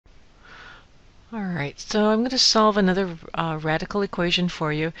Alright, so I'm going to solve another radical equation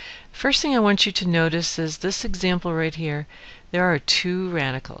for you. First thing I want you to notice is this example right here. There are two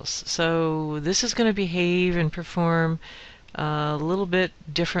radicals. So this is going to behave and perform a little bit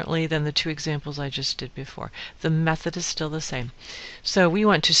differently than the two examples I just did before. The method is still the same. So we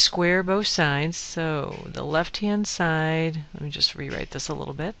want to square both sides. So the left-hand side, let me just rewrite this a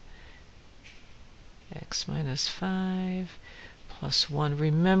little bit. X minus 5 plus 1.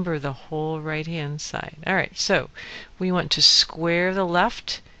 Remember the whole right-hand side. Alright, so we want to square the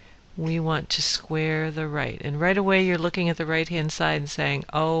left. We want to square the right. And right away you're looking at the right-hand side and saying,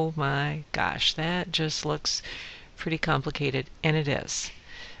 oh my gosh, that just looks pretty complicated. And it is.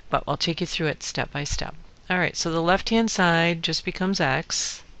 But I'll take you through it step by step. Alright, so the left-hand side just becomes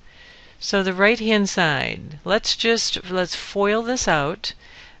x. So the right-hand side, let's FOIL this out.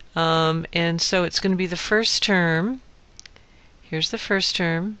 And so it's going to be the first term. Here's the first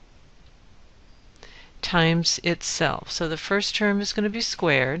term times itself. So the first term is going to be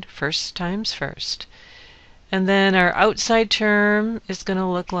squared, first times first. And then our outside term is going to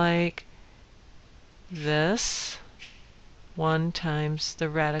look like this. 1 times the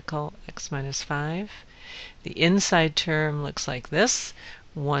radical x minus 5. The inside term looks like this.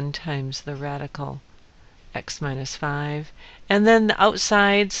 1 times the radical x minus 5. And then the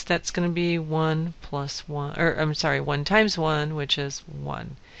outsides, that's going to be 1 plus 1, or I'm sorry, 1 times 1, which is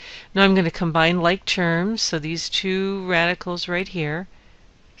 1. Now I'm going to combine like terms, so these two radicals right here,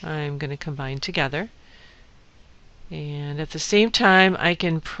 I'm going to combine together. And at the same time, I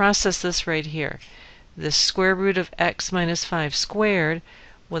can process this right here. The square root of x minus 5 squared,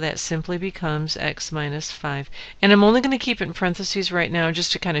 well, that simply becomes x minus 5. And I'm only going to keep it in parentheses right now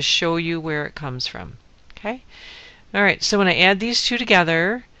just to kind of show you where it comes from. Okay? Alright, so when I add these two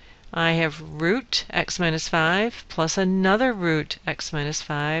together, I have root x minus 5 plus another root x minus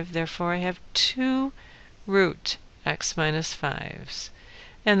 5. Therefore, I have 2 root x minus 5s.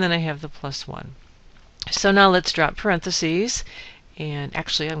 And then I have the plus 1. So now let's drop parentheses. And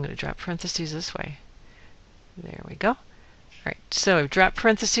actually, I'm going to drop parentheses this way. There we go. Alright, so I've dropped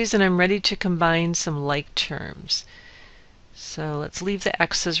parentheses and I'm ready to combine some like terms. So let's leave the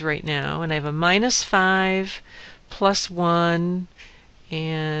x's right now. And I have a minus 5 plus 1,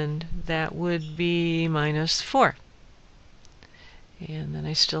 and that would be minus 4. And then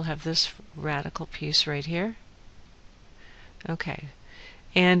I still have this radical piece right here. Okay.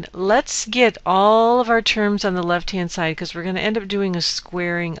 And let's get all of our terms on the left-hand side because we're going to end up doing a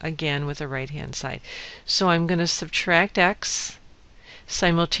squaring again with the right-hand side. So I'm going to subtract x.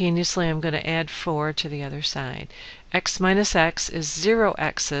 Simultaneously, I'm going to add 4 to the other side. X minus x is 0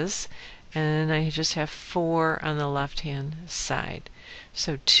 x's, and I just have 4 on the left-hand side.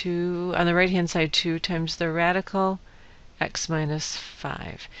 So 2 on the right-hand side, 2 times the radical x minus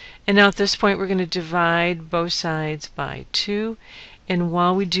 5. And now at this point, we're going to divide both sides by 2. And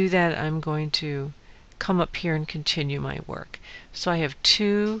while we do that, I'm going to come up here and continue my work. So I have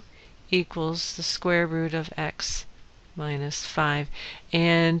 2 equals the square root of x minus 5.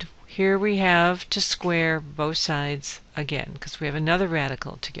 And here we have to square both sides again, because we have another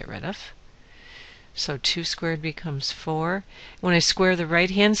radical to get rid of. So 2 squared becomes 4. When I square the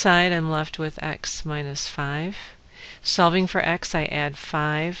right-hand side, I'm left with x minus 5. Solving for x, I add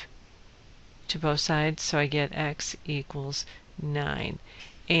 5 to both sides, so I get x equals 9.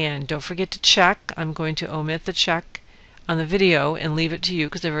 And don't forget to check. I'm going to omit the check on the video and leave it to you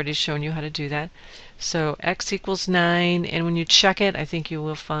because I've already shown you how to do that. So x equals 9, and when you check it, I think you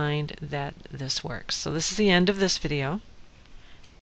will find that this works. So this is the end of this video.